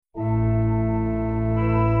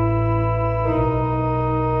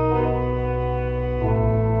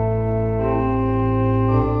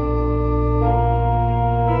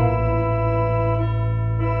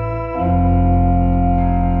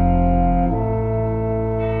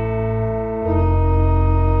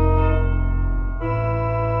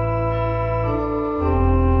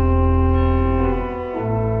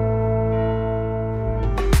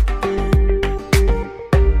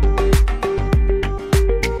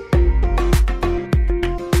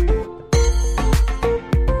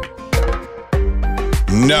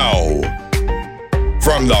Now,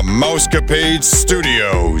 from the Mousecapade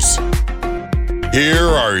Studios, here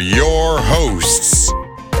are your hosts.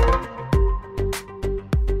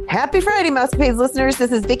 Happy Friday, Mousecapades listeners.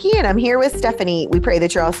 This is Vicki, and I'm here with Stephanie. We pray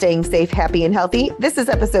that you're all staying safe, happy, and healthy. This is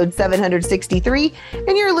episode 763,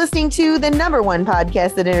 and you're listening to the number one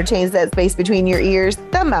podcast that entertains that space between your ears,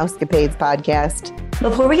 the Mousecapades Podcast.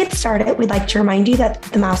 Before we get started, we'd like to remind you that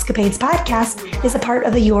the Mousecapades Podcast is a part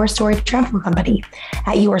of the Your Story Travel Company.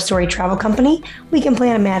 At Your Story Travel Company, we can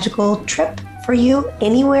plan a magical trip for you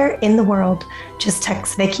anywhere in the world. Just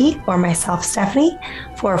text Vicki or myself, Stephanie,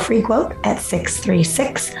 for a free quote at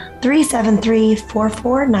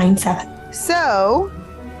 636-373-4497. So,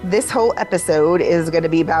 this whole episode is going to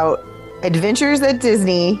be about adventures at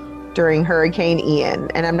Disney during Hurricane Ian.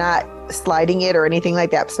 And I'm not sliding it or anything like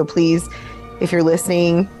that. So please, if you're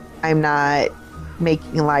listening, I'm not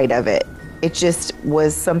making light of it. It just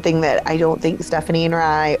was something that I don't think Stephanie and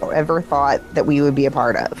I ever thought that we would be a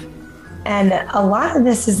part of. And a lot of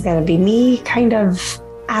this is going to be me kind of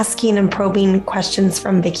asking and probing questions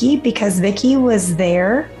from Vicki, because Vicki was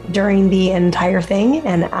there during the entire thing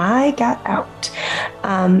and I got out.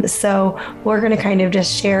 So we're going to kind of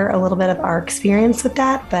just share a little bit of our experience with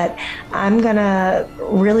that, but I'm going to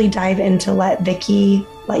really dive into let Vicki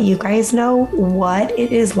let you guys know what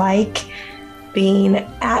it is like being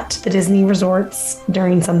at the Disney resorts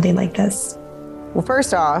during something like this. Well,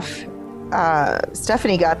 first off,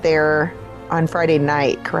 Stephanie got there on Friday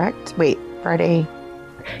night, correct? Wait, Friday?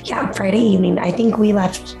 Yeah, Friday evening. I think we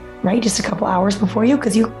left, right, just a couple hours before you,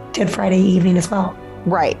 because you did Friday evening as well.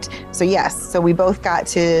 Right. So yes, so we both got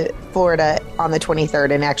to Florida on the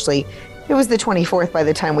 23rd, and actually it was the 24th by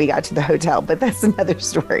the time we got to the hotel, but that's another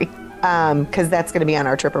story, because that's going to be on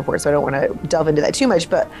our trip report, so I don't want to delve into that too much,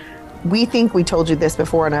 but we think we told you this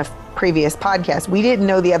before on a previous podcast. We didn't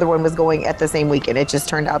know the other one was going at the same weekend. It just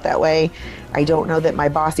turned out that way. I don't know that my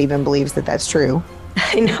boss even believes that that's true.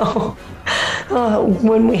 I know.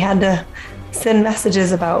 When we had to send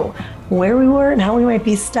messages about where we were and how we might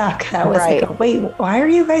be stuck, that was right. Like, wait, why are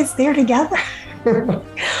you guys there together?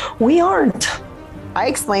 We aren't. I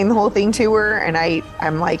explained the whole thing to her, and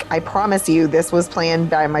I'm like, I promise you this was planned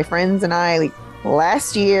by my friends and I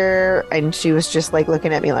last year. And she was just like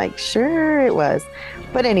looking at me like, sure it was.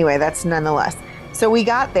 But anyway, that's nonetheless. So we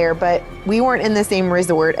got there, but we weren't in the same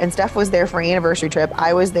resort, and Steph was there for an anniversary trip.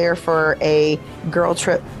 I was there for a girl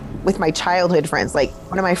trip with my childhood friends, like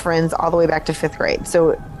one of my friends all the way back to 5th grade.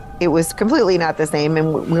 So it was completely not the same,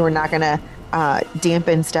 and we were not going to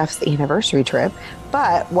dampen Steph's anniversary trip.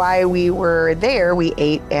 But while we were there, we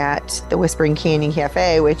ate at the Whispering Canyon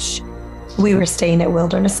Cafe, which we were staying at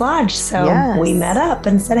Wilderness Lodge. So yes. We met up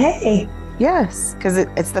and said, hey. Yes, because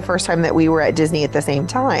it's the first time that we were at Disney at the same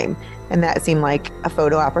time. And that seemed like a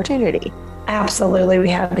photo opportunity. Absolutely. We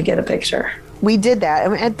had to get a picture. We did that. I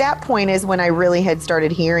mean, at that point is when I really had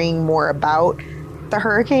started hearing more about the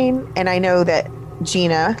hurricane. And I know that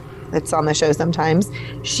Gina, that's on the show sometimes,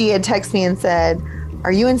 she had texted me and said,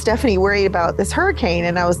 are you and Stephanie worried about this hurricane?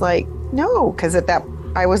 And I was like, no, because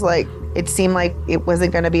I was like, it seemed like it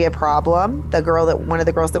wasn't going to be a problem. One of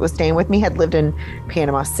the girls that was staying with me had lived in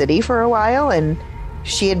Panama City for a while, and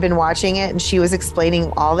she had been watching it, and she was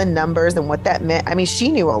explaining all the numbers and what that meant. I mean, she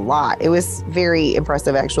knew a lot. It was very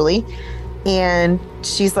impressive, actually. And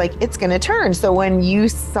she's like, it's going to turn. So when you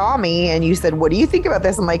saw me and you said, what do you think about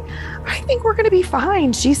this? I'm like, I think we're going to be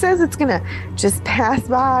fine. She says it's going to just pass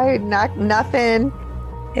by, nothing.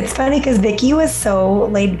 It's funny because Vicki was so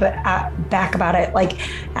laid back about it. Like,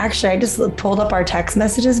 actually, I just pulled up our text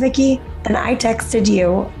messages, Vicki, and I texted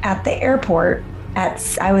you at the airport.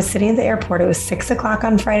 I was sitting at the airport. It was 6 o'clock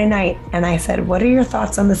on Friday night. And I said, what are your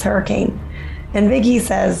thoughts on this hurricane? And Vicki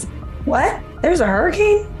says, what? There's a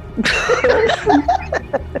hurricane? And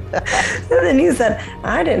then you said,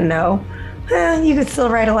 I didn't know. You could still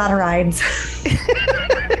ride a lot of rides.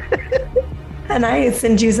 And I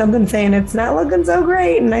sent you something saying it's not looking so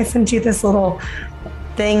great. And I sent you this little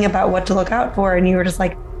thing about what to look out for. And you were just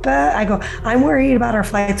like, but I go, I'm worried about our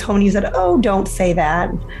flights home. And you said, oh, don't say that.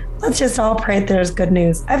 Let's just all pray that there's good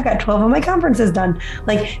news. I've got 12 of my conferences done.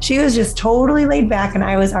 Like, she was just totally laid back, and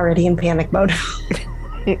I was already in panic mode.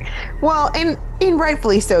 Well, and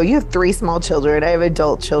rightfully so. You have 3 small children. I have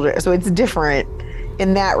adult children. So it's different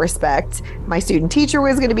in that respect. My student teacher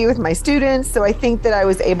was going to be with my students. So I think that I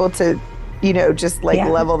was able to, just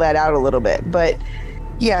level that out a little bit. But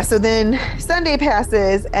yeah, so then Sunday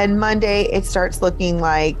passes, and Monday it starts looking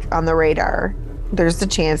like on the radar, there's a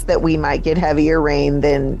chance that we might get heavier rain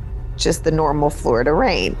than just the normal Florida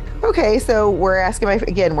rain. Okay, so we're asking my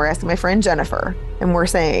friend Jennifer, and we're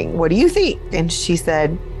saying, what do you think? And she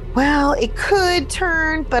said, well, it could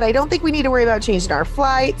turn, but I don't think we need to worry about changing our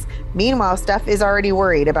flights. Meanwhile, Steph is already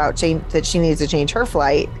worried about that she needs to change her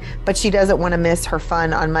flight, but she doesn't want to miss her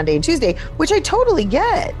fun on Monday and Tuesday, which I totally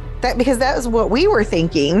get that because that was what we were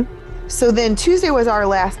thinking. So then Tuesday was our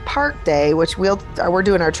last park day, which we're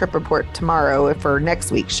doing our trip report tomorrow for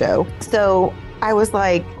next week's show. So I was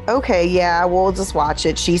like, okay, yeah, we'll just watch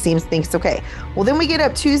it. She thinks okay. Well, then we get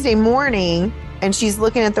up Tuesday morning and she's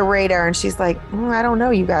looking at the radar and she's like, I don't know,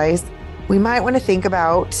 you guys. We might want to think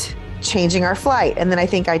about changing our flight. And then I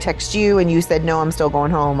think I text you and you said, no, I'm still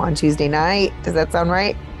going home on Tuesday night. Does that sound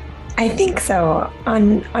right? I think so.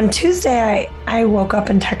 On Tuesday, I woke up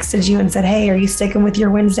and texted you and said, hey, are you sticking with your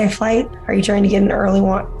Wednesday flight? Are you trying to get an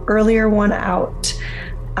earlier one out?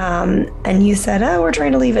 And you said, oh, we're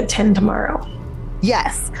trying to leave at 10 tomorrow.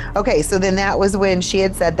 Yes. Okay. So then that was when she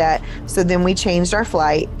had said that. So then we changed our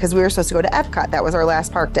flight because we were supposed to go to Epcot. That was our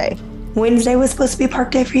last park day. Wednesday was supposed to be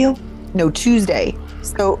park day for you? No, Tuesday.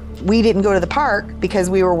 So we didn't go to the park because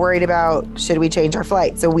we were worried about should we change our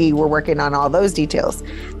flight. So we were working on all those details.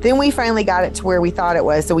 Then we finally got it to where we thought it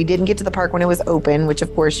was. So we didn't get to the park when it was open, which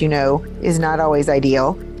of course, is not always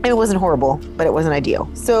ideal. And it wasn't horrible, but it wasn't ideal.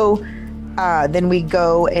 So then we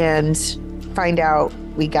go and find out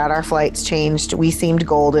we got our flights changed. We seemed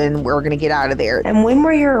golden. We're going to get out of there. And when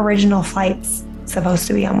were your original flights supposed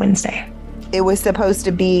to be on Wednesday? It was supposed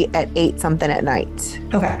to be at 8 something at night.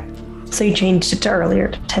 Okay. So you changed it to earlier,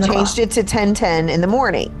 to 10 o'clock. Changed it to 10:10 in the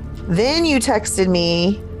morning. Then you texted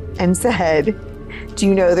me and said, do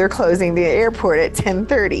you know they're closing the airport at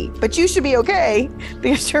 10:30? But you should be okay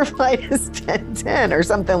because your flight is 10:10 or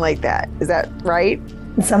something like that. Is that right?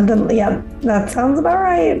 Yeah, that sounds about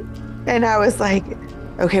right. And I was like,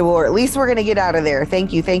 okay, well, at least we're going to get out of there.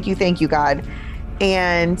 Thank you, God.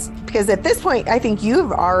 And because at this point, I think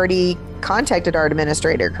you've already contacted our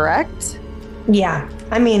administrator, correct? Yeah.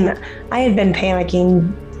 I mean, I had been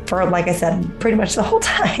panicking for, like I said, pretty much the whole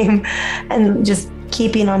time and just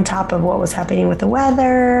keeping on top of what was happening with the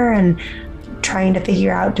weather and trying to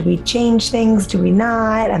figure out, do we change things? Do we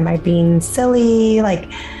not? Am I being silly?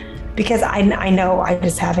 Because I know I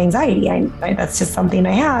just have anxiety. That's just something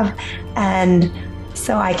I have. And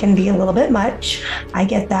so I can be a little bit much. I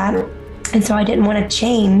get that. And so I didn't want to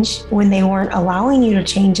change when they weren't allowing you to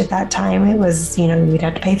change at that time. It was, we'd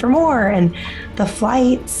have to pay for more. And the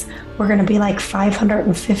flights were going to be like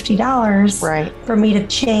 $550 for me to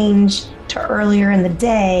change to earlier in the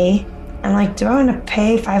day. And do I want to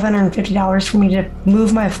pay $550 for me to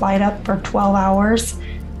move my flight up for 12 hours?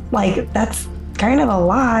 That's kind of a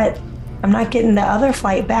lot. I'm not getting the other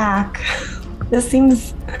flight back. This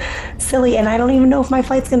seems silly, and I don't even know if my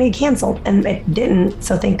flight's going to get canceled, and it didn't.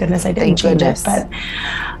 So thank goodness I didn't change it.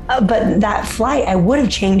 But that flight, I would have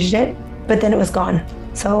changed it, but then it was gone.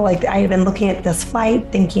 So I had been looking at this flight,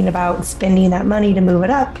 thinking about spending that money to move it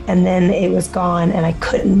up, and then it was gone, and I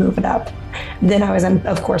couldn't move it up. Then I was,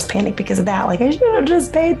 of course, panicked because of that. I should have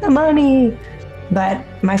just paid the money, but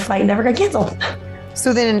my flight never got canceled.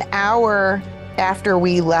 So then an hour after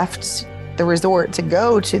we left the resort to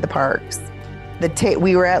go to the parks,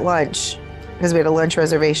 we were at lunch because we had a lunch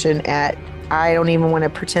reservation at, I don't even want to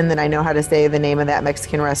pretend that I know how to say the name of that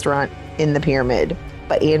Mexican restaurant in the Pyramid,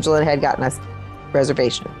 but Angela had gotten us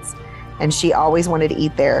reservations and she always wanted to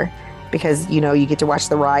eat there because, you get to watch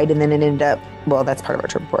the ride, and then it ended up, well, that's part of our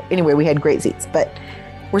trip report. Anyway, we had great seats, but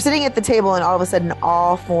we're sitting at the table and all of a sudden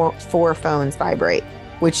all four phones vibrate,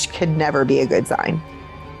 which could never be a good sign.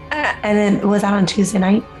 And then was that on Tuesday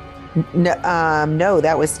night? No,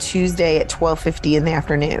 that was Tuesday at 12:50 in the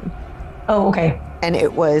afternoon. Oh, okay. And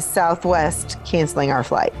it was Southwest canceling our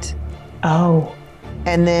flight. Oh.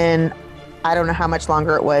 And then I don't know how much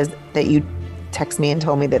longer it was that you texted me and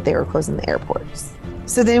told me that they were closing the airports.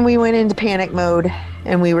 So then we went into panic mode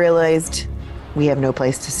and we realized we have no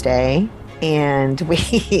place to stay and we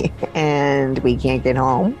can't get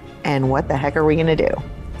home. And what the heck are we going to do?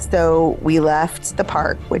 So we left the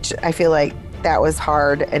park, which I feel like that was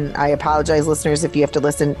hard. And I apologize, listeners, if you have to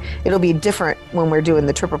listen. It'll be different when we're doing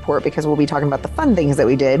the trip report because we'll be talking about the fun things that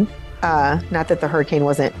we did. Not that the hurricane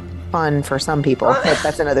wasn't fun for some people, but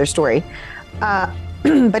that's another story.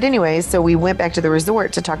 But anyways, so we went back to the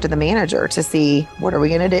resort to talk to the manager to see what are we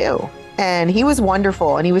going to do. And he was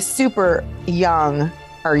wonderful. And he was super young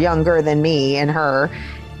or younger than me and her.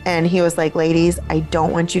 And he was like, ladies, I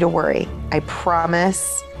don't want you to worry. I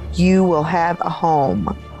promise you will have a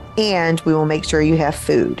home and we will make sure you have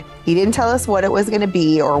food. He didn't tell us what it was going to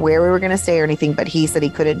be or where we were going to stay or anything, but he said he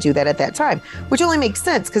couldn't do that at that time, which only makes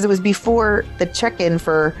sense because it was before the check-in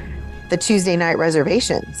for the Tuesday night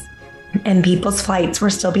reservations. And people's flights were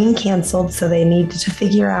still being canceled. So they needed to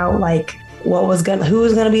figure out who was going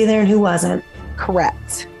to be there and who wasn't.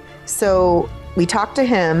 Correct. So we talked to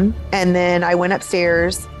him, and then I went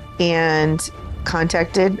upstairs and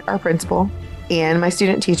contacted our principal and my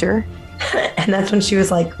student teacher. And that's when she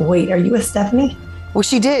was like, wait, are you with Stephanie? Well,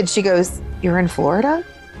 she did. She goes, you're in Florida?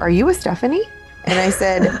 Are you with Stephanie? And I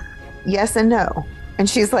said, yes and no. And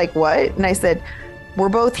she's like, what? And I said, we're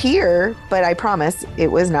both here, but I promise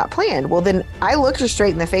it was not planned. Well, then I looked her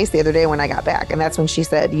straight in the face the other day when I got back. And that's when she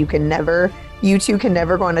said, you two can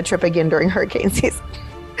never go on a trip again during hurricane season.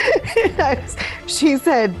 She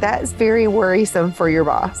said, that's very worrisome for your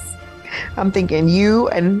boss. I'm thinking you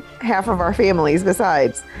and half of our families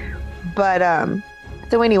besides. But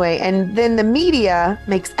so anyway, and then the media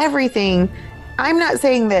makes everything. I'm not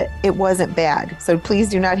saying that it wasn't bad. So please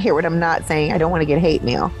do not hear what I'm not saying. I don't want to get hate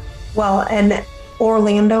mail. Well, and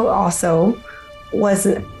Orlando also was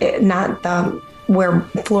not where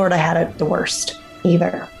Florida had it the worst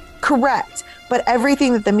either. Correct. But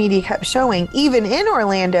everything that the media kept showing, even in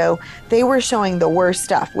Orlando, they were showing the worst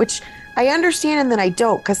stuff, which I understand and then I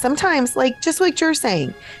don't. Because sometimes, just like you're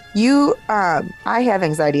saying, I have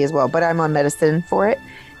anxiety as well, but I'm on medicine for it.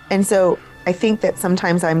 And so I think that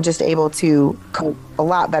sometimes I'm just able to cope a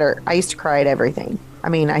lot better. I used to cry at everything. I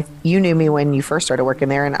mean, you knew me when you first started working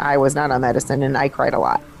there, and I was not on medicine, and I cried a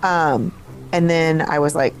lot. And then I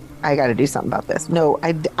was like, I got to do something about this. No,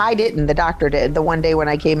 I didn't. The doctor did. The one day when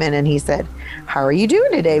I came in and he said, how are you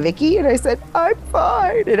doing today, Vicki? And I said, I'm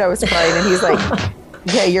fine. And I was crying. And he's like,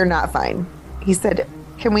 yeah, you're not fine. He said,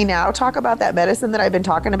 can we now talk about that medicine that I've been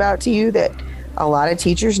talking about to you that a lot of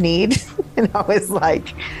teachers need? And I was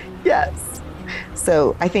like, yes.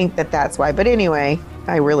 So I think that's why. But anyway,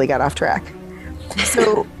 I really got off track.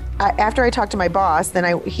 So after I talked to my boss,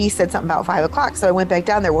 then he said something about 5 o'clock. So I went back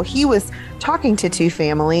down there. Well, he was talking to two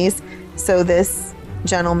families. So this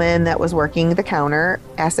gentleman that was working the counter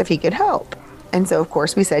asked if he could help. And so, of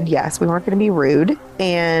course, we said yes. We weren't going to be rude.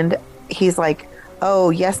 And he's like,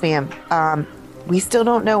 oh, yes, ma'am. We still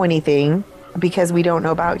don't know anything because we don't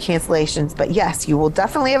know about cancellations. But yes, you will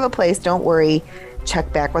definitely have a place. Don't worry.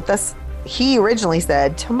 Check back with us. He originally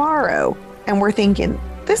said tomorrow. And we're thinking,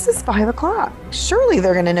 this is 5 o'clock. Surely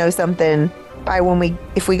they're going to know something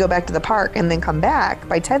if we go back to the park and then come back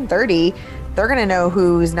by 10:30, they're going to know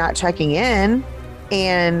who's not checking in.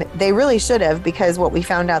 And they really should have, because what we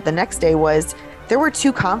found out the next day was there were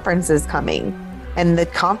 2 conferences coming and the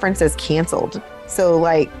conferences canceled. So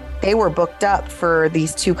they were booked up for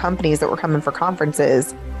these 2 companies that were coming for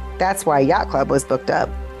conferences. That's why Yacht Club was booked up.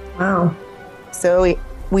 Wow. So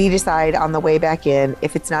we decide on the way back in,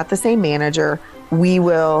 if it's not the same manager, we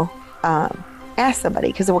will ask somebody,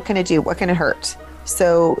 because what can it do? What can it hurt?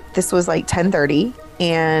 So this was 10:30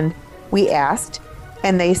 and we asked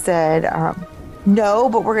and they said, no,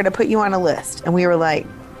 but we're going to put you on a list. And we were like,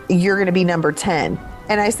 you're going to be number 10.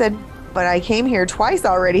 And I said, but I came here twice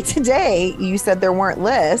already today. You said there weren't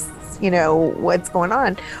lists. What's going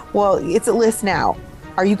on? Well, it's a list now.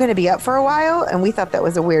 Are you going to be up for a while? And we thought that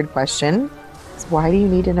was a weird question. So why do you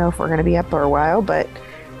need to know if we're going to be up for a while? But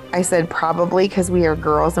I said, probably because we are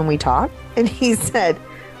girls and we talk. And he said,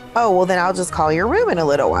 oh, well, then I'll just call your room in a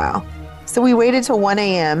little while. So we waited till 1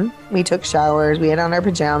 a.m. We took showers. We had on our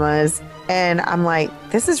pajamas. And I'm like,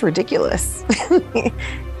 this is ridiculous.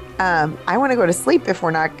 I want to go to sleep if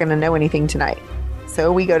we're not going to know anything tonight.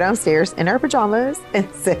 So we go downstairs in our pajamas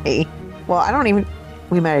and say, well,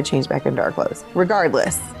 we might have changed back into our clothes.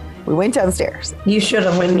 Regardless, we went downstairs. You should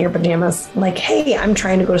have went in your pajamas. Like, hey, I'm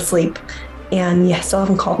trying to go to sleep. And you still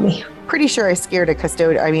haven't called me. Pretty sure I scared a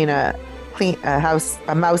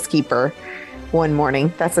mousekeeper one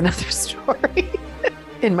morning. That's another story.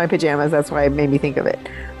 In my pajamas. That's why it made me think of it.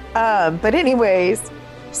 But anyways,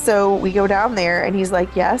 so we go down there and he's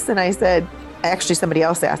like, yes. And I said, actually, somebody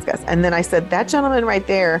else asked us. And then I said, that gentleman right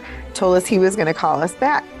there told us he was going to call us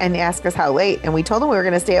back and ask us how late. And we told him we were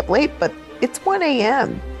going to stay up late, but it's 1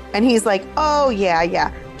 a.m. And he's like, oh,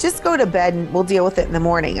 yeah. Just go to bed and we'll deal with it in the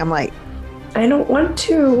morning. I'm like, I don't want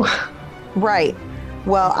to. Right.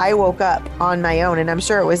 Well, I woke up on my own, and I'm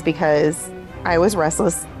sure it was because I was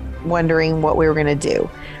restless, wondering what we were going to do.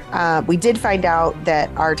 We did find out that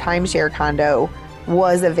our timeshare condo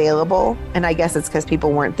was available, and I guess it's because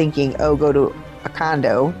people weren't thinking, oh, go to a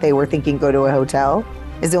condo. They were thinking go to a hotel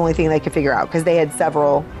is the only thing they could figure out, because they had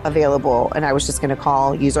several available, and I was just going to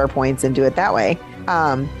call, use our points, and do it that way.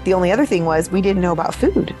 The only other thing was we didn't know about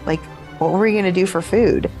food. What were we going to do for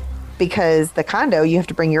food? Because the condo, you have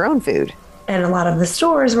to bring your own food. And a lot of the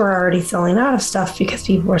stores were already selling out of stuff because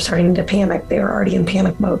people were starting to panic. They were already in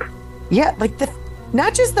panic mode. Yeah,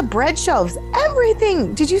 not just the bread shelves,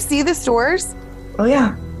 everything. Did you see the stores? Oh,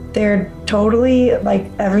 yeah. They're totally, like,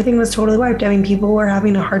 everything was totally wiped. I mean, people were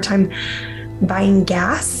having a hard time buying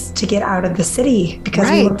gas to get out of the city because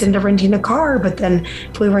we looked into renting a car. But then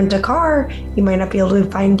if we rent a car, you might not be able to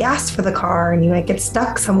find gas for the car and you might get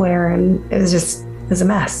stuck somewhere. And it was a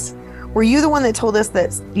mess. Were you the one that told us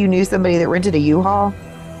that you knew somebody that rented a U-Haul?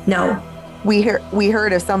 No. We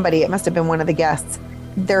heard of somebody, it must have been one of the guests.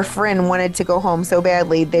 Their friend wanted to go home so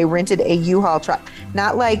badly, they rented a U-Haul truck.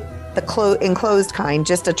 Not like the enclosed kind,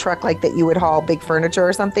 just a truck like that you would haul big furniture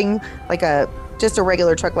or something, like just a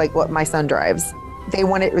regular truck like what my son drives. They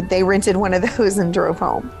rented one of those and drove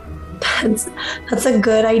home. That's a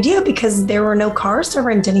good idea because there were no cars to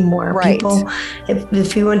rent anymore. Right. People,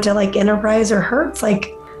 if you went to like Enterprise or Hertz,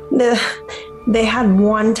 like they had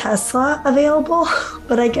one Tesla available,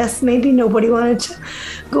 but I guess maybe nobody wanted to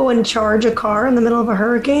go and charge a car in the middle of a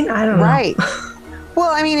hurricane. I don't know. Right.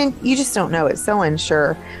 Well, I mean, you just don't know. It's so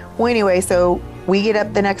unsure. Well, anyway, so we get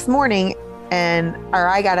up the next morning or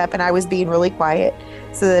I got up and I was being really quiet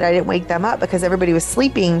so that I didn't wake them up because everybody was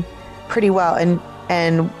sleeping pretty well.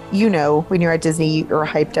 And you know, when you're at Disney, you're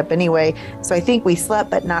hyped up anyway. So I think we slept,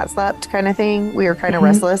 but not slept kind of thing. We were kind of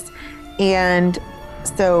restless. And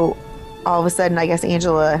so all of a sudden, I guess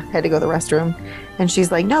Angela had to go to the restroom and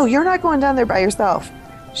she's like, no, you're not going down there by yourself.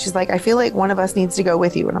 She's like, I feel like one of us needs to go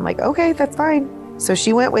with you. And I'm like, okay, that's fine. So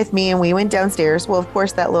she went with me and we went downstairs. Well, of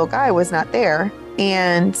course, that little guy was not there.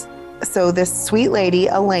 And so this sweet lady,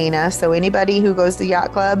 Elena, so anybody who goes to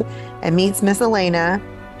Yacht Club and meets Miss Elena,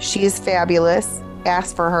 she is fabulous.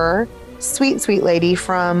 Ask for her. Sweet, sweet lady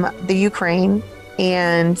from the Ukraine.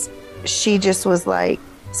 And she just was like,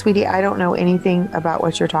 sweetie, I don't know anything about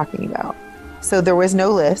what you're talking about. So there was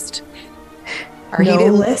no list. Or he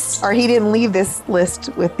didn't leave this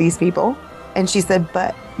list with these people. And she said,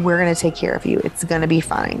 but we're going to take care of you. It's going to be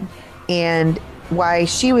fine. And while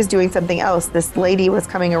she was doing something else, this lady was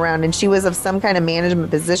coming around and she was of some kind of management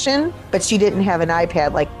position, but she didn't have an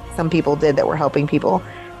iPad like some people did that were helping people.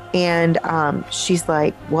 And she's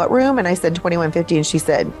like, what room? And I said 2150. And she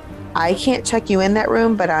said, I can't check you in that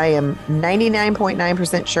room, but I am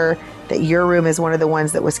 99.9% sure that your room is one of the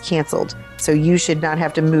ones that was canceled. So you should not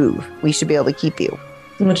have to move. We should be able to keep you.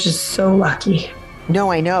 Which is so lucky.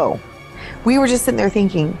 No, I know. We were just sitting there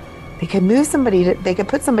thinking, they could move somebody, they could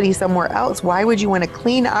put somebody somewhere else. Why would you want to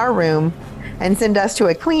clean our room and send us to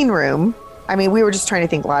a clean room? I mean, we were just trying to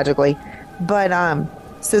think logically. But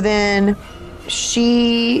so then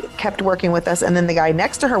she kept working with us. And then the guy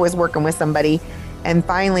next to her was working with somebody. And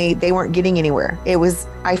finally, they weren't getting anywhere.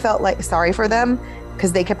 I felt like sorry for them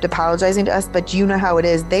because they kept apologizing to us. But you know how it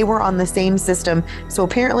is. They were on the same system. So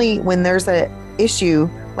apparently when there's an issue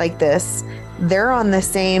like this, they're on the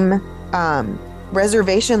same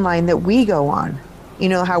reservation line that we go on. You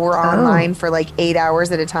know how we're online for like 8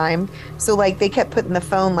 hours at a time. So like they kept putting the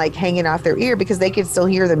phone like hanging off their ear because they could still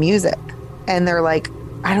hear the music. And they're like,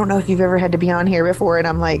 I don't know if you've ever had to be on here before. And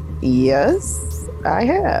I'm like, yes, I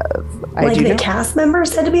have. Like the cast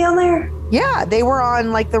members had to be on there? Yeah, they were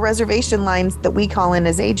on like the reservation lines that we call in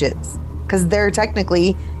as agents because they're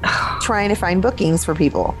technically trying to find bookings for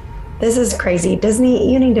people. This is crazy.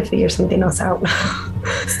 Disney, you need to figure something else out.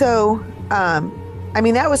 So, I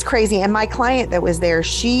mean, that was crazy. And my client that was there,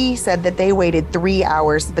 she said that they waited 3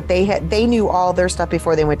 hours, but they knew all their stuff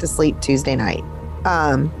before they went to sleep Tuesday night.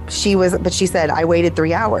 But she said, I waited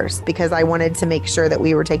 3 hours because I wanted to make sure that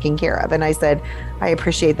we were taken care of. And I said, I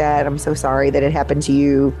appreciate that. I'm so sorry that it happened to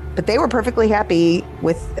you. But they were perfectly happy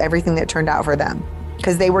with everything that turned out for them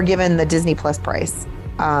because they were given the Disney Plus price. Do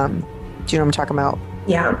you know what I'm talking about?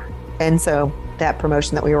 Yeah. And so that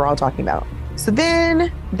promotion that we were all talking about. So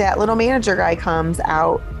then that little manager guy comes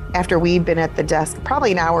out after we'd been at the desk,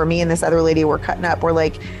 probably an hour. Me and this other lady were cutting up. We're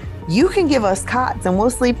like, you can give us cots and we'll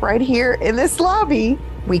sleep right here in this lobby.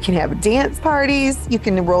 We can have dance parties. You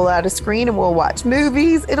can roll out a screen and we'll watch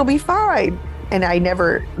movies. It'll be fine. And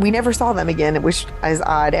we never saw them again, which is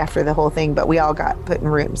odd after the whole thing, but we all got put in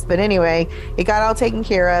rooms. But anyway, it got all taken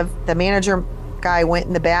care of. The manager guy went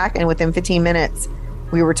in the back and within 15 minutes,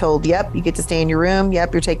 we were told, yep, you get to stay in your room.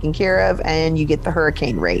 Yep, you're taken care of and you get the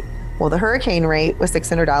hurricane rate. Well, the hurricane rate was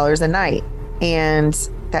 $600 a night. And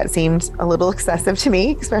that seemed a little excessive to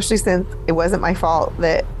me, especially since it wasn't my fault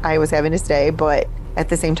that I was having to stay. But at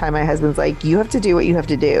the same time, my husband's like, you have to do what you have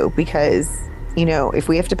to do because, you know, if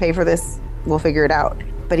we have to pay for this, we'll figure it out.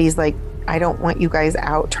 But he's like, I don't want you guys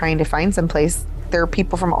out trying to find some place. There are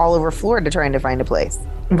people from all over Florida trying to find a place.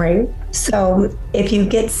 Right. So if you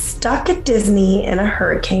get stuck at Disney in a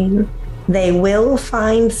hurricane, they will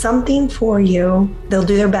find something for you. They'll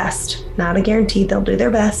do their best. Not a guarantee. They'll do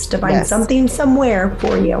their best to find something somewhere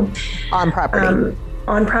for you. On property.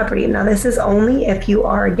 on property. Now, this is only if you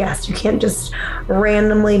are a guest. You can't just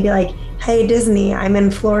randomly be like, hey, Disney, I'm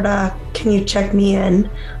in Florida. Can you check me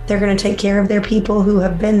in? They're going to take care of their people who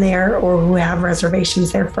have been there or who have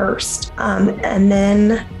reservations there first. And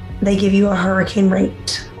then they give you a hurricane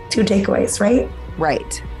rate, 2 takeaways, right?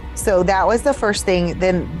 Right. So that was the first thing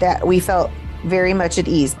then that we felt very much at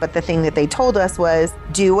ease. But the thing that they told us was,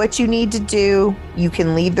 do what you need to do. You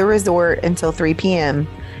can leave the resort until 3 p.m.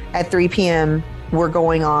 At 3 p.m., we're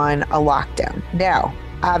going on a lockdown. Now,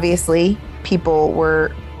 obviously, people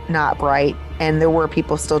were not bright, and there were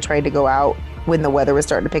people still trying to go out when the weather was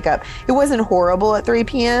starting to pick up. It wasn't horrible at 3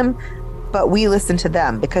 p.m., but we listened to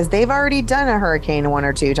them because they've already done a hurricane 1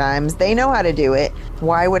 or 2 times. They know how to do it.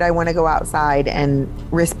 Why would I want to go outside and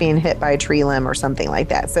risk being hit by a tree limb or something like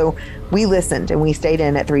that? So we listened and we stayed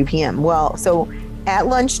in at 3 p.m. Well, so at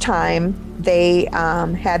lunchtime, they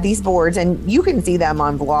had these boards, and you can see them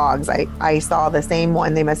on vlogs. I saw the same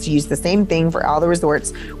one. They must use the same thing for all the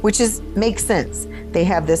resorts, which makes sense. They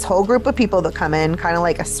have this whole group of people that come in, kind of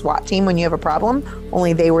like a SWAT team when you have a problem,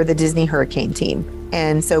 only they were the Disney hurricane team.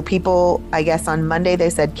 And so people, I guess on Monday, they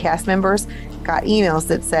said cast members got emails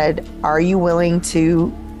that said, are you willing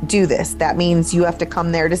to do this? That means you have to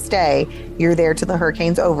come there to stay. You're there till the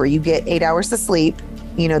hurricane's over. You get 8 hours to sleep.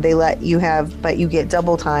 You know, they let you have, but you get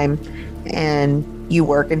double time and you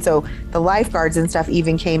work. And so the lifeguards and stuff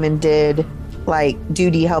even came and did like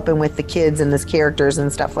duty helping with the kids and the characters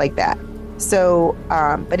and stuff like that. So,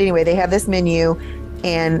 but anyway, they have this menu,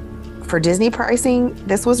 and for Disney pricing,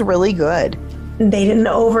 this was really good. They didn't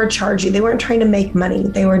overcharge you. They weren't trying to make money.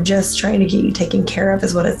 They were just trying to get you taken care of,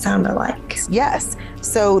 is what it sounded like. Yes.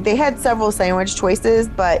 So they had several sandwich choices,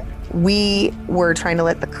 but we were trying to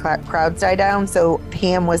let the crowds die down. So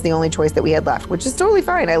ham was the only choice that we had left, which is totally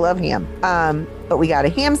fine. I love ham. But we got a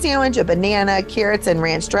ham sandwich, a banana, carrots and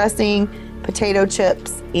ranch dressing, potato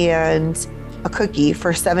chips, and a cookie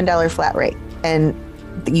for $7 flat rate. And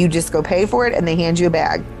you just go pay for it and they hand you a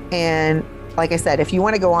bag. And like I said, if you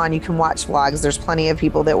want to go on, you can watch vlogs. There's plenty of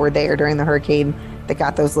people that were there during the hurricane that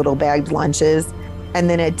got those little bagged lunches. And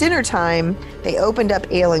then at dinner time, they opened up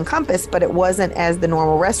Ale and Compass, but it wasn't as the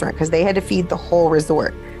normal restaurant because they had to feed the whole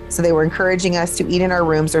resort. So they were encouraging us to eat in our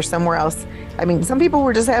rooms or somewhere else. I mean, some people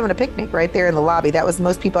were just having a picnic right there in the lobby. That was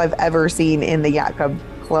most people I've ever seen in the Yacht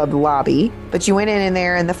Club lobby. But you went in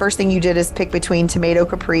there, and the first thing you did is pick between tomato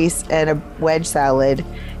caprese and a wedge salad.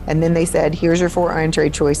 And then they said, here's your 4 entree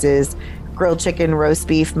choices: grilled chicken, roast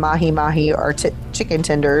beef, mahi-mahi, or chicken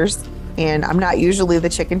tenders. And I'm not usually the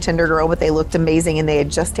chicken tender girl, but they looked amazing, and they had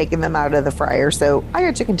just taken them out of the fryer. So I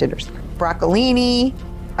had chicken tenders. Broccolini,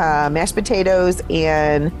 mashed potatoes,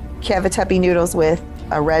 and cavatappi noodles with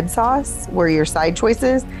a red sauce were your side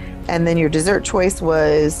choices. And then your dessert choice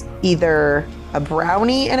was either a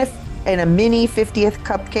brownie and a mini 50th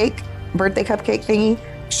cupcake, birthday cupcake thingy,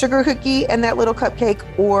 sugar cookie and that little cupcake,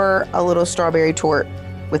 or a little strawberry torte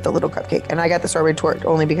with the little cupcake. And I got the strawberry torte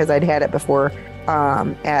only because I'd had it before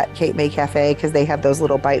at Cape May Cafe, because they have those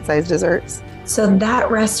little bite-sized desserts. So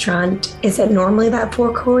that restaurant, is it normally that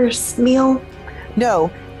 4-course meal?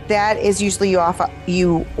 No, that is usually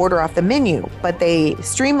you order off the menu, but they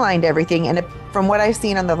streamlined everything. And from what I've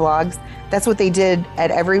seen on the vlogs, that's what they did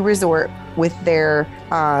at every resort with their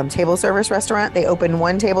table service restaurant. They opened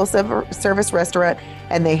one table service restaurant,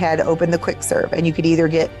 and they had opened the quick serve. And you could either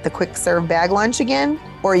get the quick serve bag lunch again,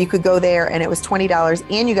 or you could go there and it was $20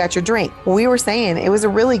 and you got your drink. Well, we were saying it was a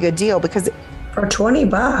really good deal because for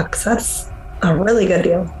 $20, that's a really good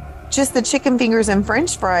deal. Just the chicken fingers and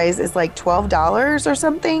French fries is like $12 or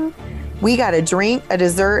something. We got a drink, a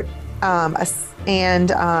dessert,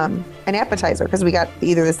 and an appetizer, because we got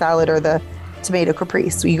either the salad or the tomato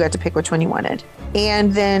caprese. So you got to pick which one you wanted.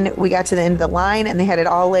 And then we got to the end of the line and they had it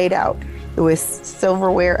all laid out. It was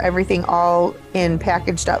silverware, everything all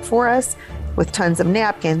packaged up for us with tons of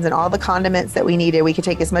napkins and all the condiments that we needed. We could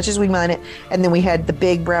take as much as we wanted. And then we had the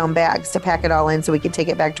big brown bags to pack it all in so we could take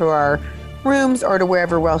it back to our rooms or to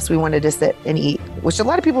wherever else we wanted to sit and eat, which a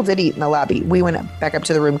lot of people did eat in the lobby. We went back up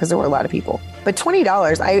to the room because there were a lot of people. But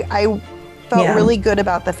 $20, I felt really good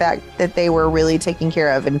about the fact that they were really taking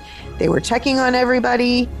care of and they were checking on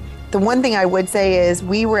everybody. The one thing I would say is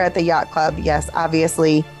we were at the Yacht Club. Yes,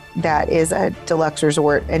 obviously that is a deluxe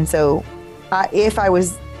resort. And so if I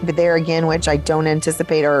was there again, which I don't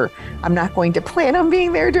anticipate, or I'm not going to plan on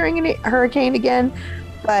being there during a hurricane again,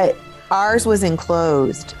 but ours was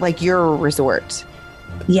enclosed, like your resort.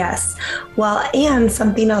 Yes. Well, and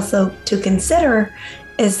something also to consider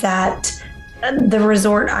is that the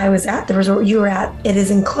resort I was at, the resort you were at, it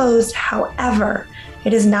is enclosed. However,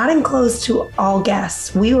 It is not enclosed to all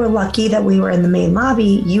guests. We were lucky that we were in the main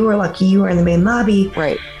lobby. You were lucky you were in the main lobby.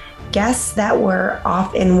 Right. Guests that were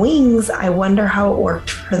off in wings, I wonder how it worked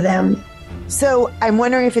for them. So I'm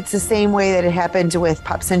wondering if it's the same way that it happened with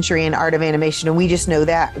Pop Century and Art of Animation. And we just know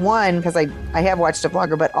that, one, because I have watched a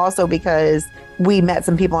vlogger, but also because we met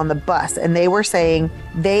some people on the bus and they were saying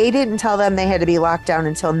they didn't tell them they had to be locked down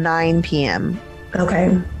until 9 p.m.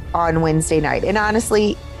 Okay. on Wednesday night. And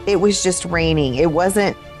honestly, it was just raining. It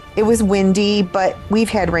was windy, but we've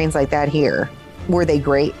had rains like that here. Were they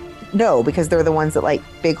great? No, because they're the ones that like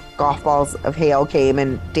big golf balls of hail came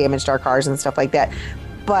and damaged our cars and stuff like that.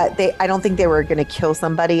 But I don't think they were going to kill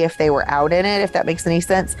somebody if they were out in it, if that makes any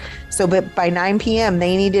sense. So, but by 9 p.m.,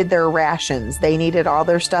 they needed their rations. They needed all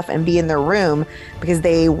their stuff and be in their room because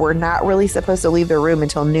they were not really supposed to leave their room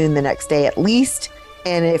until noon the next day at least.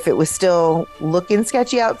 And if it was still looking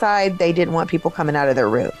sketchy outside, they didn't want people coming out of their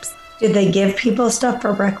rooms. Did they give people stuff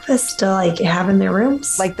for breakfast to like have in their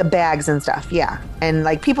rooms? Like the bags and stuff, yeah. And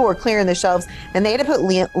like people were clearing the shelves and they had to put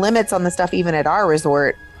limits on the stuff even at our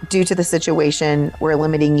resort. Due to the situation, we're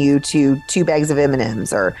limiting you to 2 bags of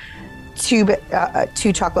M&Ms or two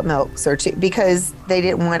chocolate milks or 2, because they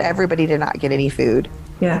didn't want everybody to not get any food.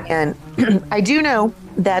 Yeah. And I do know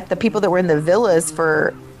that the people that were in the villas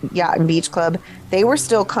for Yacht and Beach Club, they were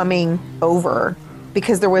still coming over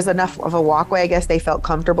because there was enough of a walkway. I guess they felt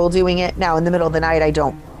comfortable doing it. Now in the middle of the night, I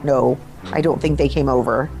don't know. I don't think they came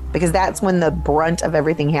over because that's when the brunt of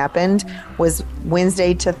everything happened was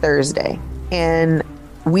Wednesday to Thursday. And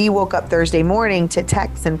we woke up Thursday morning to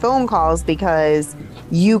texts and phone calls because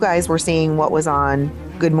you guys were seeing what was on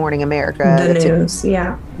Good Morning America. The news,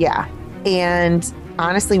 yeah. Yeah. And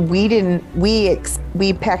honestly, we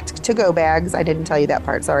packed to-go bags. I didn't tell you that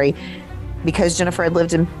part, sorry. Because Jennifer had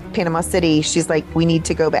lived in Panama City, she's like, we need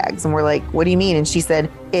to-go bags. And we're like, what do you mean? And she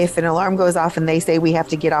said, if an alarm goes off and they say we have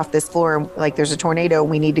to get off this floor, like there's a tornado,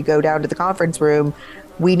 we need to go down to the conference room,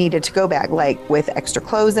 we need a to-go bag, like with extra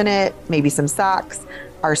clothes in it, maybe some socks,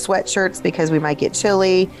 our sweatshirts because we might get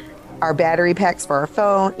chilly, our battery packs for our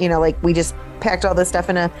phone, like we just packed all this stuff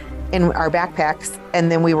in our backpacks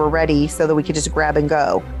and then we were ready so that we could just grab and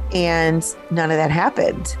go. And none of that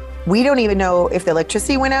happened. We don't even know if the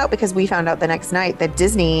electricity went out because we found out the next night that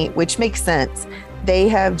Disney, which makes sense, they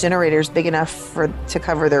have generators big enough to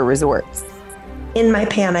cover their resorts. In my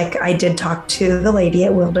panic, I did talk to the lady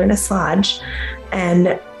at Wilderness Lodge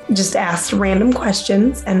and just asked random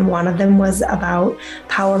questions, and one of them was about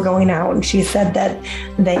power going out, and she said that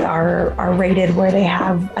they are rated where they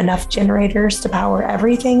have enough generators to power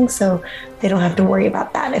everything, so they don't have to worry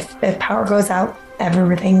about that. If power goes out,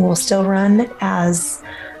 everything will still run as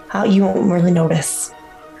you won't really notice.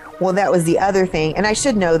 Well, that was the other thing, and I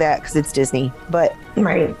should know that because it's Disney, but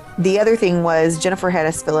right. The other thing was Jennifer had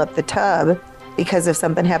us fill up the tub because if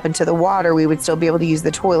something happened to the water, we would still be able to use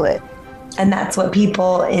the toilet. And that's what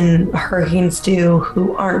people in hurricanes do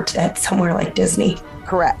who aren't at somewhere like Disney.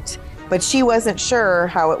 Correct. But she wasn't sure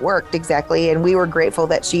how it worked exactly. And we were grateful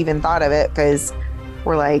that she even thought of it because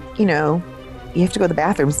we're like, you have to go to the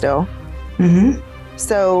bathroom still. Mm-hmm.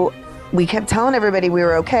 So we kept telling everybody we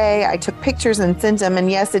were okay. I took pictures and sent them. And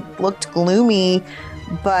yes, it looked gloomy,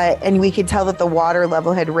 and we could tell that the water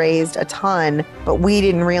level had raised a ton. But we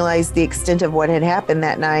didn't realize the extent of what had happened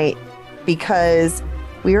that night because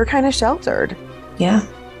we were kind of sheltered. Yeah.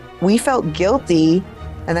 We felt guilty,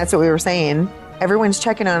 and that's what we were saying. Everyone's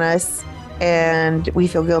checking on us, and we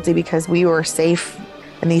feel guilty because we were safe.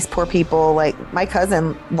 And these poor people, like my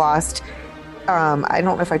cousin lost, I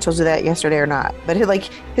don't know if I told you that yesterday or not, but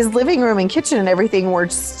his living room and kitchen and everything were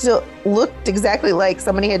still looked exactly like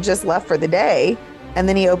somebody had just left for the day. And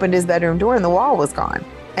then he opened his bedroom door and the wall was gone.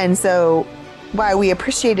 And so while we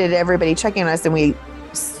appreciated everybody checking on us, and we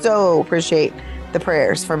so appreciate the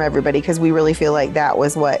prayers from everybody because we really feel like that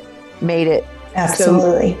was what made it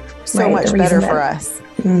absolutely so much better for us.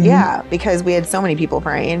 Mm-hmm. Yeah, because we had so many people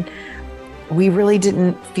praying. We really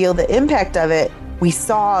didn't feel the impact of it. We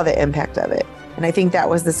saw the impact of it. And I think that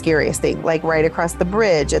was the scariest thing. Like right across the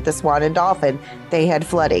bridge at the Swan and Dolphin, they had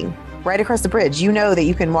flooding. Right across the bridge, that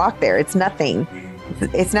you can walk there. It's nothing.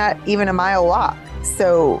 It's not even a mile walk.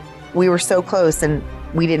 So we were so close and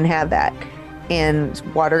we didn't have that. And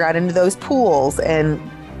water got into those pools. And,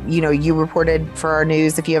 you reported for our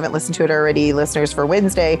news, if you haven't listened to it already, listeners, for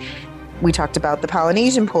Wednesday, we talked about the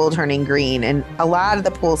Polynesian pool turning green. And a lot of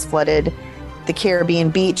the pools flooded. The Caribbean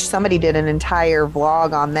beach, somebody did an entire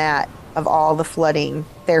vlog on that of all the flooding.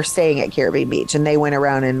 They're staying at Caribbean Beach, and they went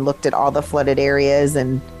around and looked at all the flooded areas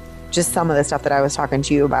and just some of the stuff that I was talking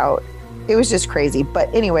to you about. It was just crazy.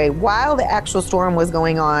 But anyway, while the actual storm was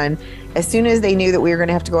going on, as soon as they knew that we were going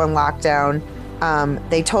to have to go on lockdown,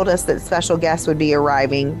 They told us that special guests would be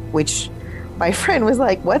arriving, which my friend was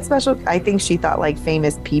like, what special? I think she thought like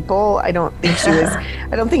famous people. I don't think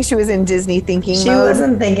she was in Disney thinking She mode.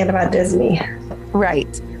 wasn't thinking about Disney.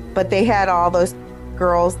 Right. But they had all those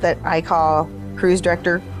girls that I call cruise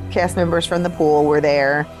director cast members from the pool were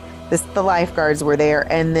there. The lifeguards were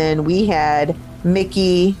there. And then we had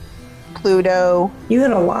Mickey, Pluto. You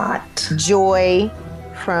had a lot. Joy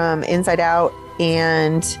from Inside Out,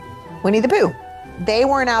 and Winnie the Pooh. They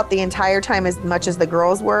weren't out the entire time as much as the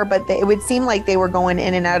girls were, but it would seem like they were going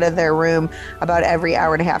in and out of their room about every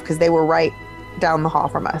hour and a half because they were right down the hall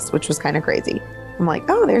from us, which was kind of crazy. I'm like,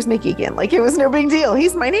 oh, there's Mickey again. Like, it was no big deal.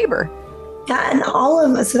 He's my neighbor. Yeah, and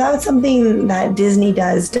so that was something that Disney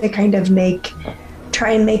does to kind of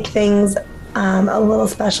try and make things a little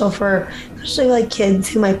special for especially like kids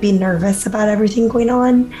who might be nervous about everything going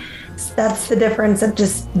on. So that's the difference of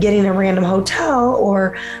just getting a random hotel,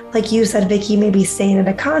 or like you said, Vicky, maybe staying at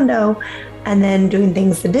a condo and then doing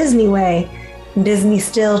things the Disney way. Disney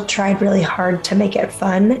still tried really hard to make it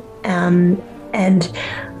fun. And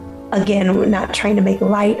again, not trying to make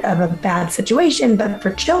light of a bad situation, but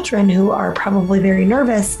for children who are probably very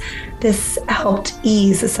nervous, this helped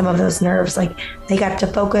ease some of those nerves. Like, they got to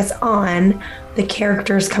focus on the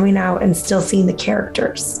characters coming out and still seeing the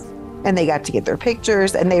characters. And they got to get their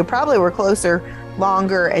pictures, and they probably were closer,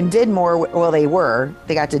 longer, and did more. Well,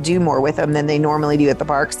 they got to do more with them than they normally do at the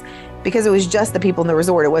parks, because it was just the people in the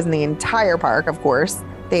resort. It wasn't the entire park, of course.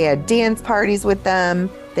 They had dance parties with them.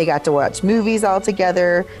 They got to watch movies all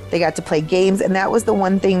together. They got to play games. And that was the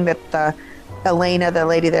one thing that Elena, the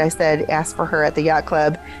lady that I said asked for her at the yacht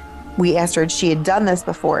club, we asked her if she had done this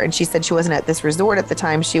before. And she said she wasn't at this resort at the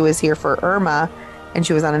time. She was here for Irma, and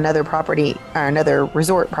she was on another property, or another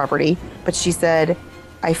resort property. But she said,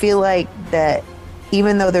 I feel like that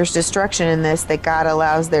even though there's destruction in this, that God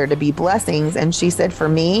allows there to be blessings. And she said, for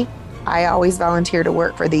me, I always volunteer to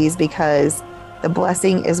work for these, because the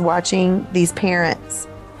blessing is watching these parents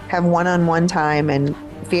have one-on-one time and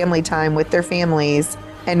family time with their families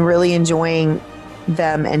and really enjoying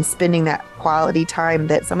them and spending that quality time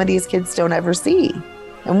that some of these kids don't ever see.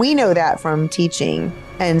 And we know that from teaching.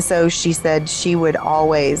 And so she said she would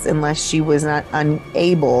always, unless she was not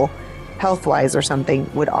unable health-wise or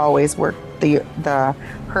something, would always work the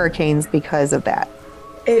hurricanes because of that.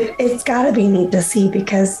 It's got to be neat to see,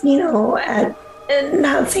 because,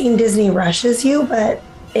 not saying Disney rushes you, but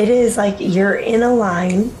it is like you're in a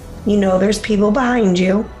line, there's people behind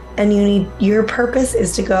you, and your purpose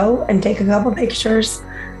is to go and take a couple pictures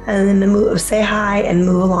and then to say hi and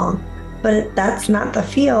move along. But that's not the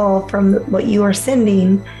feel from what you are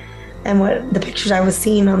sending, and what the pictures I was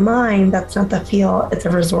seeing online, that's not the feel at the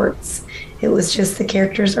resorts. It was just the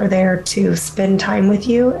characters are there to spend time with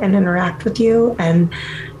you and interact with you and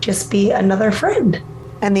just be another friend.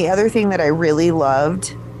 And the other thing that I really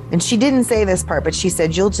loved, and she didn't say this part, but she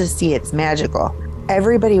said, you'll just see it's magical.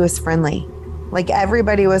 Everybody was friendly. Like,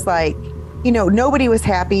 everybody was like, nobody was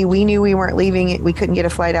happy. We knew we weren't leaving it. We couldn't get a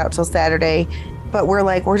flight out till Saturday, but we're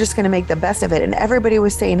like, we're just going to make the best of it. And everybody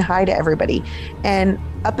was saying hi to everybody. And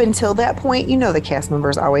up until that point, the cast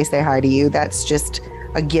members always say hi to you. That's just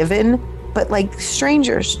a given. But like,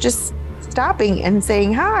 strangers just stopping and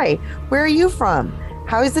saying, hi, where are you from?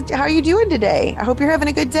 How are you doing today? I hope you're having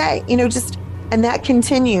a good day. And that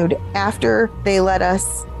continued after they let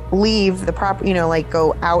us leave the property,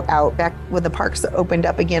 go out back when the parks opened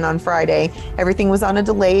up again on Friday. Everything was on a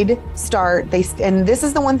delayed start. And this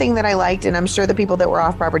is the one thing that I liked, and I'm sure the people that were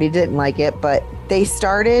off property didn't like it, but they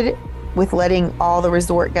started with letting all the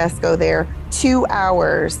resort guests go there 2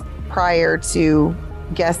 hours prior to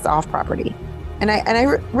guests off property. And I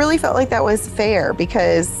really felt like that was fair,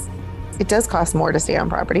 because it does cost more to stay on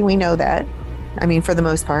property. We know that. I mean, for the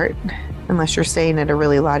most part, unless you're staying at a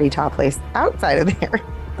really la-di-da place outside of there.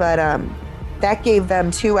 But that gave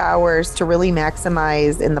them 2 hours to really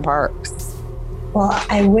maximize in the parks. Well,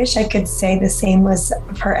 I wish I could say the same was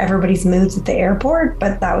for everybody's moods at the airport,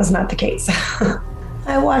 but that was not the case.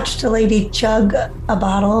 I watched a lady chug a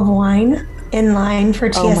bottle of wine in line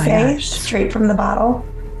for TSA, straight from the bottle.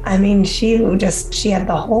 I mean, she had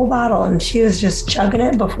the whole bottle, and she was just chugging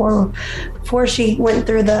it before she went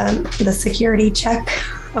through the security check.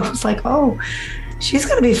 I was like, oh, she's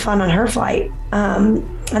going to be fun on her flight.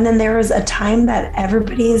 And then there was a time that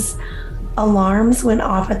everybody's alarms went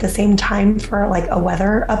off at the same time for like a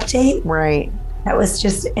weather update. Right. That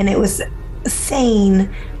was and it was saying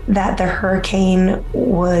that the hurricane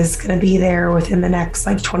was going to be there within the next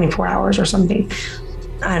like 24 hours or something.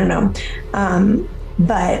 I don't know.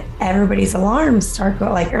 But everybody's alarms start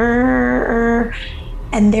going like,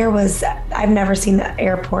 And I've never seen the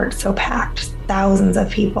airport so packed, thousands of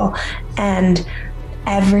people, and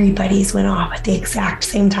everybody's went off at the exact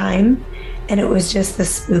same time. And it was just the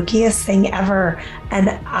spookiest thing ever. And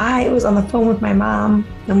I was on the phone with my mom,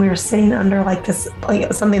 and we were sitting under like this,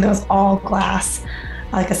 like something that was all glass,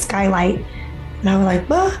 like a skylight. And I was like,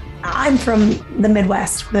 well, I'm from the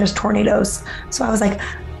Midwest where there's tornadoes. So I was like,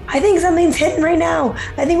 I think something's hitting right now.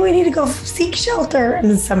 I think we need to go seek shelter.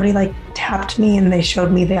 And somebody like tapped me and they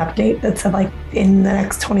showed me the update that said like in the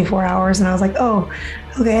next 24 hours. And I was like, oh,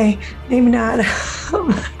 okay, maybe not.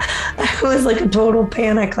 I was like a total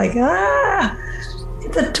panic, like,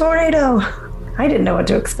 it's a tornado. I didn't know what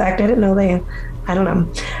to expect. I didn't know I don't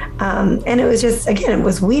know. And it was just, again, it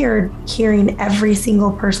was weird hearing every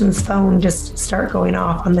single person's phone just start going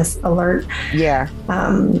off on this alert. Yeah.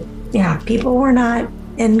 People were not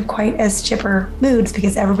in quite as chipper moods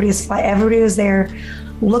because everybody was there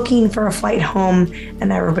looking for a flight home,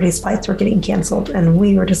 and everybody's flights were getting canceled, and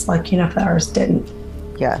we were just lucky enough that ours didn't.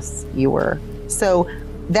 Yes, you were. So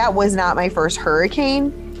that was not my first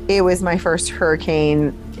hurricane. It was my first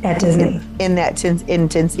hurricane at Disney. In that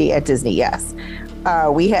intensity at Disney, yes.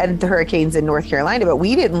 We had the hurricanes in North Carolina, but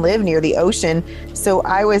we didn't live near the ocean. So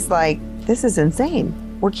I was like, this is insane.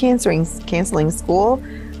 We're canceling school,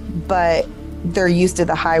 but they're used to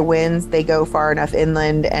the high winds. They go far enough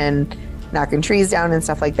inland and knocking trees down and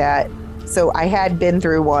stuff like that. So I had been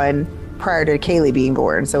through one prior to Kaylee being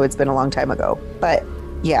born. So it's been a long time ago. But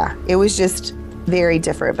yeah, it was just very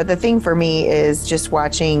different. But the thing for me is just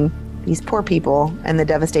watching these poor people and the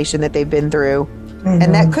devastation that they've been through. Mm-hmm.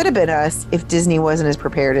 And that could have been us if Disney wasn't as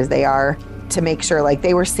prepared as they are to make sure, like,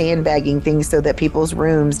 they were sandbagging things so that people's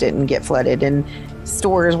rooms didn't get flooded and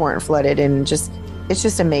stores weren't flooded, and it's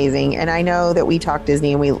just amazing. And I know that we talk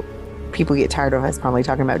Disney and people get tired of us probably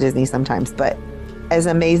talking about Disney sometimes, but as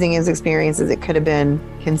amazing as experience as it could have been,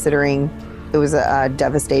 considering it was a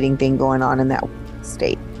devastating thing going on in that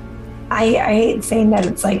state. I hate saying that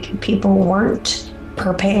it's like people weren't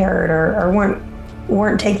prepared or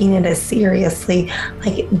weren't taking it as seriously.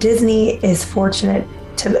 Like, Disney is fortunate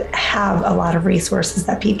to have a lot of resources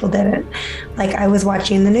that people didn't. Like, I was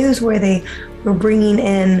watching the news where they were bringing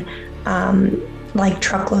in like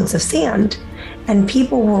truckloads of sand, and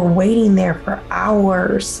people were waiting there for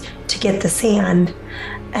hours to get the sand,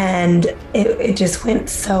 and it just went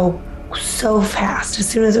so fast. As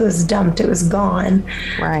soon as it was dumped, it was gone.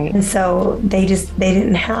 Right. And so they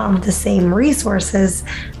didn't have the same resources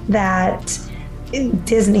that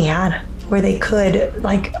Disney had, where they could,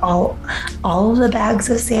 like, all of the bags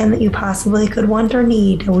of sand that you possibly could want or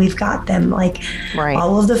need, we've got them. Like, right.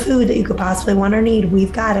 All of the food that you could possibly want or need,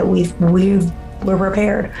 we've got it. We're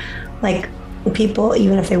prepared. Like, people,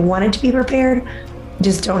 even if they wanted to be prepared,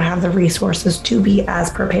 just don't have the resources to be as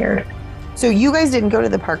prepared. So you guys didn't go to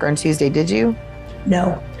the park on Tuesday, did you?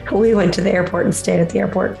 No, we went to the airport and stayed at the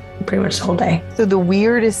airport pretty much the whole day. So the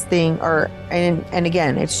weirdest thing, and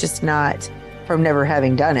again, it's just not from never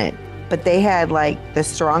having done it, but they had like the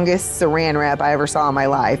strongest saran wrap I ever saw in my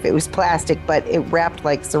life. It was plastic, but it wrapped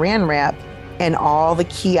like saran wrap, and all the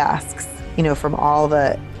kiosks, from all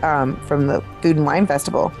the from the Food and Wine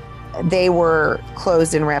Festival, they were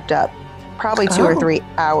closed and wrapped up probably 2 or 3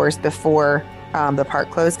 hours before the park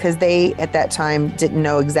closed, because they at that time didn't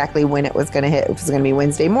know exactly when it was going to hit. It was going to be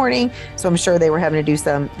Wednesday morning, so I'm sure they were having to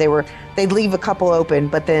do they'd leave a couple open,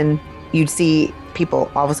 but then you'd see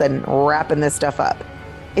people all of a sudden wrapping this stuff up.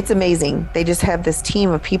 It's amazing. They just have this team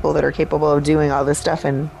of people that are capable of doing all this stuff.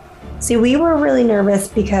 And see, we were really nervous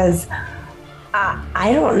because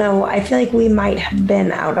I don't know, I feel like we might have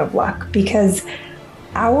been out of luck, because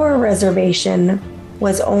our reservation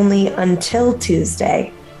was only until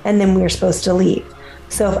Tuesday, and then we were supposed to leave.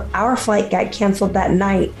 So if our flight got canceled that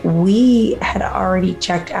night, we had already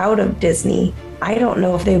checked out of Disney. I don't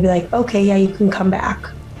know if they'd be like, okay, yeah, you can come back.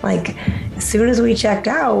 Like, as soon as we checked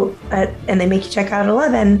out, and they make you check out at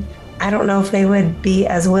 11, I don't know if they would be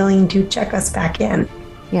as willing to check us back in.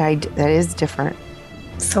 Yeah, that is different.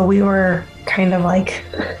 So we were kind of like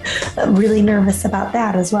really nervous about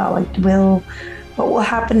that as well. Like, what will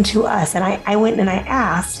happen to us? And I went and I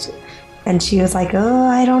asked, and she was like, oh,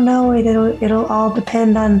 I don't know. It'll all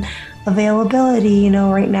depend on availability.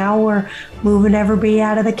 Right now we're moving everybody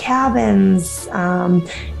out of the cabins. And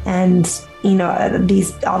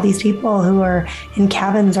all these people who are in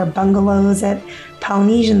cabins or bungalows at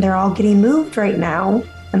Polynesian, they're all getting moved right now.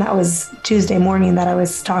 And that was Tuesday morning that I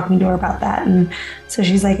was talking to her about that. And so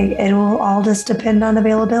she's like, it will all just depend on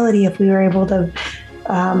availability if we were able to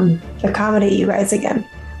accommodate you guys again.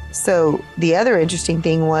 So the other interesting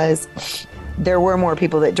thing was there were more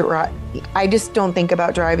people that drive. I just don't think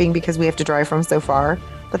about driving because we have to drive from so far.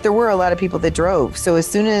 But there were a lot of people that drove. So as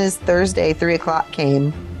soon as Thursday, 3 o'clock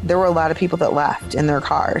came, there were a lot of people that left in their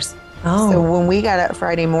cars. Oh. So when we got up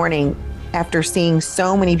Friday morning, after seeing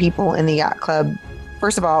so many people in the yacht club,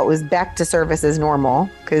 first of all, it was back to service as normal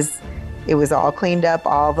because it was all cleaned up,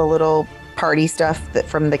 all the little party stuff that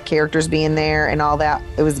from the characters being there and all that,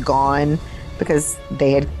 it was gone because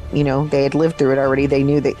they had lived through it already. They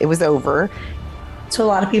knew that it was over. So a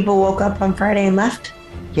lot of people woke up on Friday and left?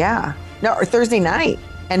 Yeah. No, or Thursday night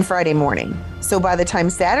and Friday morning. So by the time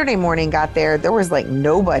Saturday morning got there was like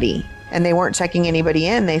nobody, and they weren't checking anybody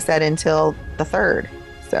in, they said, until the 3rd.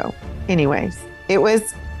 So anyways, it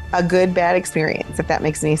was a good, bad experience, if that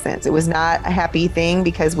makes any sense. It was not a happy thing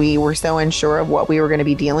because we were so unsure of what we were going to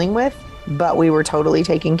be dealing with, but we were totally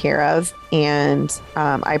taken care of. And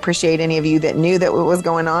I appreciate any of you that knew that what was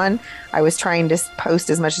going on. I was trying to post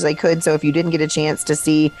as much as I could. So if you didn't get a chance to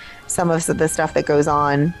see some of the stuff that goes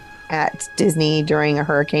on at Disney during a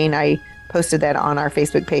hurricane, I posted that on our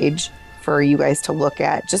Facebook page for you guys to look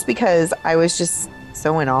at, just because I was just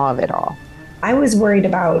so in awe of it all. I was worried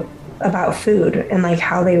about food and like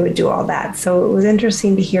how they would do all that. So it was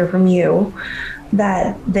interesting to hear from you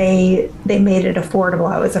that they made it affordable.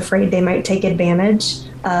 I was afraid they might take advantage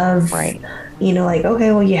of, right. Like,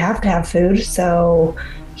 okay, well, you have to have food. So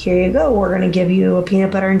here you go. We're going to give you a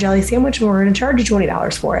peanut butter and jelly sandwich and we're going to charge you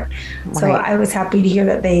 $20 for it. Right. So I was happy to hear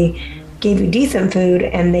that they gave you decent food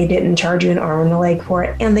and they didn't charge you an arm and a leg for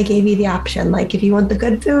it. And they gave you the option. Like, if you want the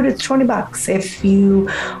good food, it's $20. If you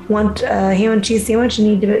want a ham and cheese sandwich and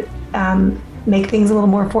need to make things a little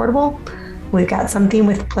more affordable, we've got something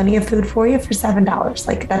with plenty of food for you for $7.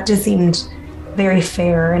 Like, that just seemed very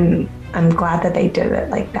fair, and I'm glad that they did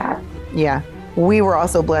it like that. Yeah. We were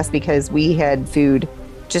also blessed because we had food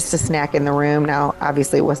just to snack in the room. Now,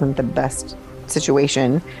 obviously, it wasn't the best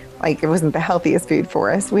situation. Like, it wasn't the healthiest food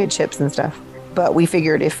for us. We had chips and stuff. But we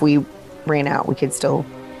figured if we ran out,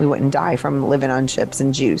 we wouldn't die from living on chips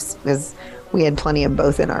and juice because we had plenty of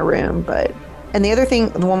both in our room. And the other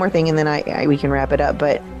thing, one more thing, and then we can wrap it up,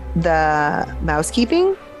 but the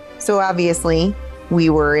mousekeeping. So obviously we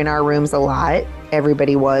were in our rooms a lot.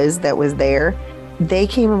 Everybody that was there. They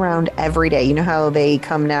came around every day. You know how they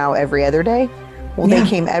come now every other day? Well, yeah. They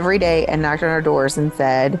came every day and knocked on our doors and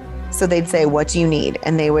said, so they'd say, what do you need?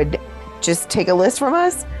 And they would just take a list from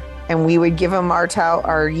us and we would give them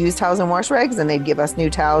our used towels and wash rags, and they'd give us new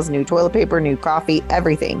towels, new toilet paper, new coffee,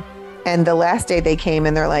 everything. And the last day they came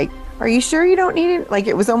and they're like, are you sure you don't need it? Like,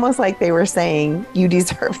 it was almost like they were saying, you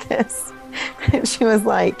deserve this. And she was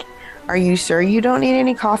like, are you sure you don't need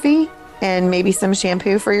any coffee and maybe some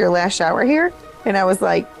shampoo for your last shower here? And I was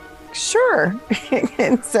like, sure.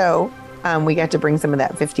 And so we got to bring some of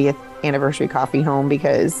that 50th anniversary coffee home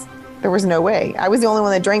because there was no way. I was the only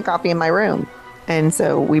one that drank coffee in my room. And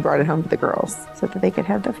so we brought it home to the girls so that they could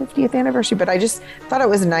have the 50th anniversary. But I just thought it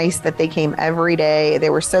was nice that they came every day. They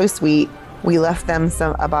were so sweet. We left them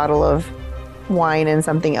a bottle of wine and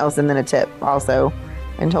something else and then a tip also,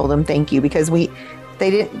 and told them thank you, because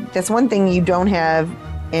that's one thing you don't have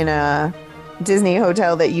in a Disney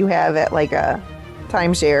hotel that you have at like a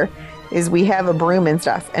timeshare is we have a broom and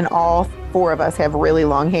stuff, and all 4 of us have really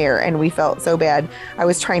long hair, and we felt so bad. I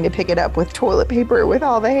was trying to pick it up with toilet paper with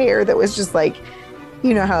all the hair that was just like,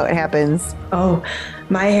 you know how it happens. Oh,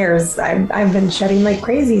 my hair I've been shedding like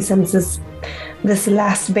crazy since this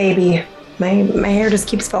last baby. My hair just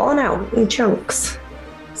keeps falling out in chunks.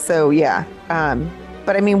 So yeah,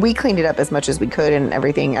 but I mean, we cleaned it up as much as we could and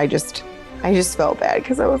everything. I just felt bad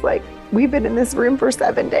because I was like, we've been in this room for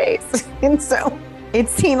 7 days, and so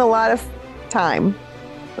it's seen a lot of time,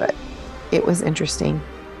 but it was interesting.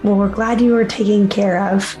 Well, we're glad you were taken care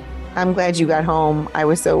of. I'm glad you got home. I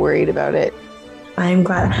was so worried about it. I'm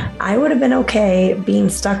glad. I would have been okay being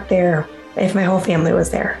stuck there if my whole family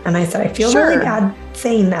was there. And I said, I feel really bad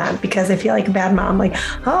saying that because I feel like a bad mom. Like,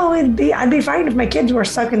 oh, I'd be fine if my kids were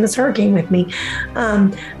stuck in this hurricane with me.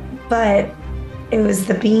 But it was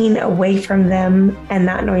the being away from them and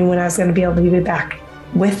not knowing when I was going to be able to be back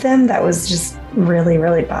with them that was just really,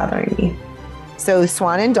 really bothering me. So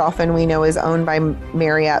Swan and Dolphin, we know, is owned by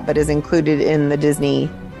Marriott, but is included in the Disney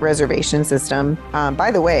reservation system.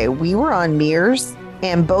 By the way, we were on Mears,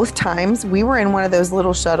 and both times we were in one of those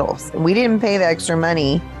little shuttles. We didn't pay the extra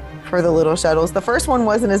money for the little shuttles. The first one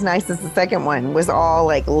wasn't as nice as the second one. It was all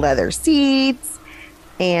like leather seats,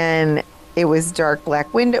 and it was dark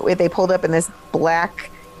black window. They pulled up in this black,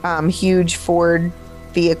 huge Ford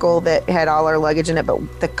vehicle that had all our luggage in it.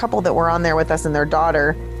 But the couple that were on there with us and their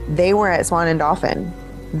daughter, they were at Swan and Dolphin.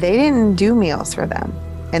 They didn't do meals for them.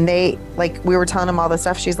 And they, like, we were telling them all the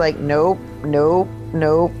stuff. She's like, nope.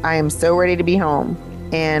 I am so ready to be home.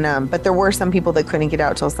 And, but there were some people that couldn't get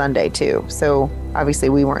out till Sunday too. So obviously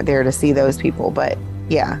we weren't there to see those people, but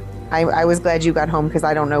yeah, I was glad you got home because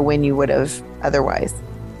I don't know when you would have otherwise.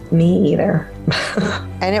 Me either.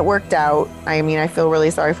 And it worked out. I mean, I feel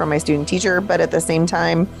really sorry for my student teacher, but at the same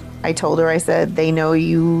time, I told her, I said, they know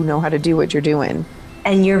you know how to do what you're doing.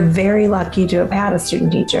 And you're very lucky to have had a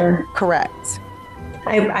student teacher. Correct.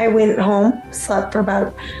 I went home, slept for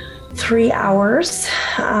about 3 hours,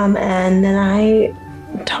 and then I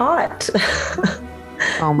taught.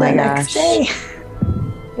 Oh my the gosh. next day.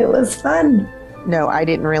 It was fun. No, I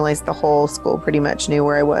didn't realize the whole school pretty much knew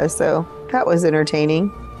where I was, so that was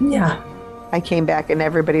entertaining. Yeah. I came back and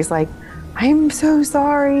everybody's like, I'm so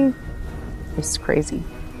sorry. It's crazy.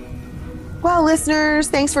 Well, listeners,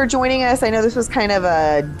 thanks for joining us. I know this was kind of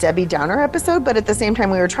a Debbie Downer episode, but at the same time,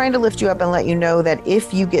 we were trying to lift you up and let you know that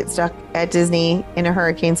if you get stuck at Disney in a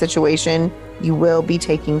hurricane situation, you will be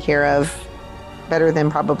taken care of better than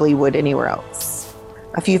probably would anywhere else.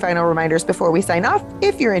 A few final reminders before we sign off.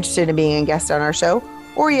 If you're interested in being a guest on our show,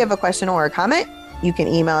 or you have a question or a comment, you can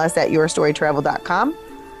email us at yourstorytravel.com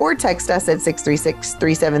or text us at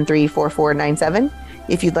 636-373-4497.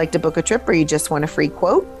 If you'd like to book a trip or you just want a free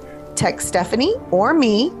quote, text Stephanie or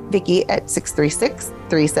me, Vicki, at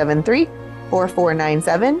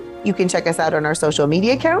 636-373-4497. You can check us out on our social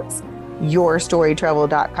media accounts,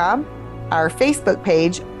 yourstorytravel.com, our Facebook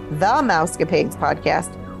page, The Mousecapades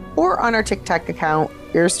Podcast, or on our TikTok account,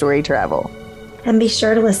 Your Story Travel. And be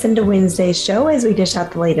sure to listen to Wednesday's show as we dish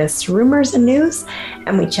out the latest rumors and news,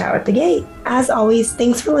 and we chow at the gate. As always,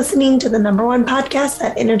 thanks for listening to the #1 podcast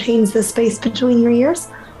that entertains the space between your ears,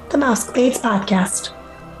 The Mousecapades Podcast.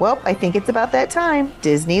 Well, I think it's about that time.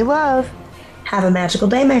 Disney love. Have a magical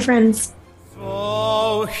day, my friends.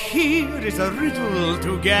 So here is a riddle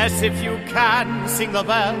to guess if you can. Sing the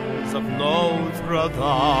bells of Notre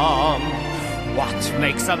Dame. What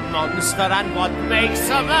makes a monster and what makes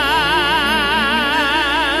a man?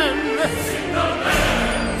 Sing the bells.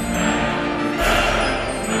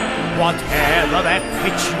 Whatever their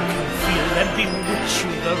pitch, you can feel them bewitch you,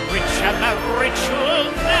 the rich and the ritual.